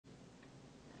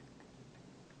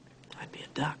I'd be a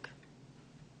duck.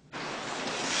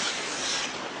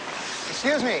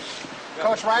 Excuse me,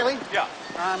 Coach Riley? Yeah.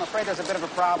 I'm afraid there's a bit of a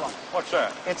problem. What's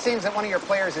that? It seems that one of your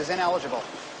players is ineligible.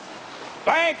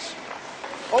 Banks!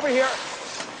 Over here.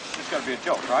 This got to be a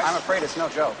joke, right? I'm afraid it's no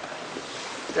joke.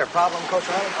 Is there a problem, Coach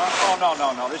Riley?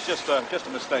 No. This is just a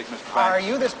mistake, Mr. Banks. Are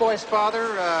you this boy's father,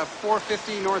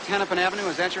 450 North Hennepin Avenue?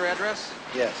 Is that your address?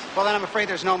 Yes. Well, then I'm afraid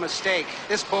there's no mistake.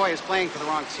 This boy is playing for the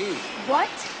wrong team. What?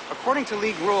 According to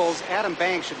league rules, Adam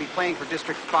Banks should be playing for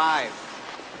District 5.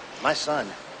 My son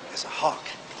is a hawk,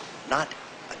 not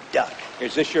a duck.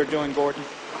 Is this your doing, Gordon?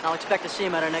 I'll expect to see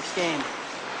him at our next game.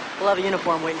 We'll have a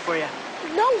uniform waiting for you.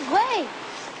 No way.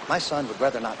 My son would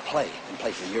rather not play than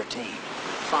play for your team.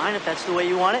 Fine, if that's the way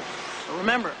you want it. But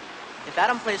remember, if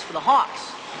Adam plays for the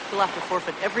Hawks, he'll have to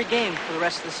forfeit every game for the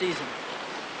rest of the season.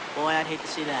 Boy, I'd hate to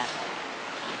see that.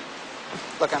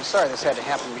 Look, I'm sorry this had to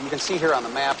happen, but you can see here on the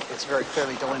map, it's very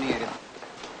clearly delineated.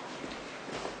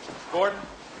 Gordon?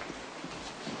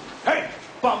 Hey,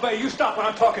 Bombay, you stop when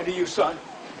I'm talking to you, son.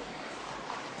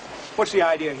 What's the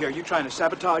idea here? You trying to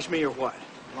sabotage me or what?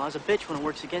 Well, it's a bitch when it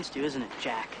works against you, isn't it,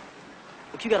 Jack?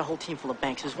 Look, you got a whole team full of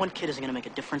Bankses. One kid isn't going to make a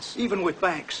difference. Even with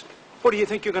Banks, what do you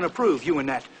think you're going to prove, you and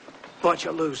that bunch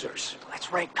of losers?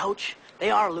 That's right, Coach.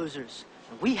 They are losers.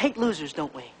 And we hate losers,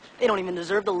 don't we? They don't even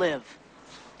deserve to live.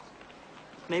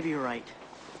 Maybe you're right.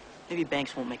 Maybe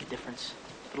Banks won't make a difference.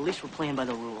 But at least we're playing by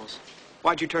the rules.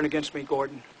 Why'd you turn against me,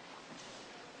 Gordon?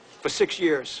 For 6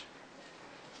 years,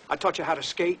 I taught you how to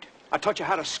skate. I taught you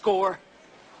how to score.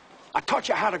 I taught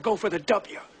you how to go for the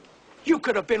W. You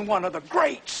could have been one of the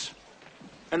greats.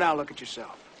 And now look at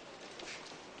yourself.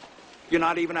 You're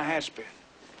not even a has-been.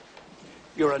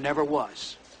 You're a never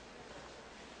was.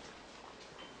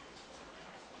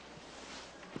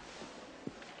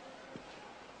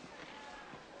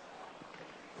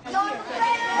 One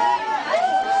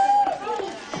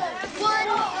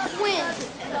win.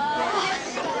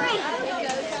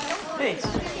 Hey,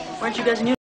 aren't you guys new?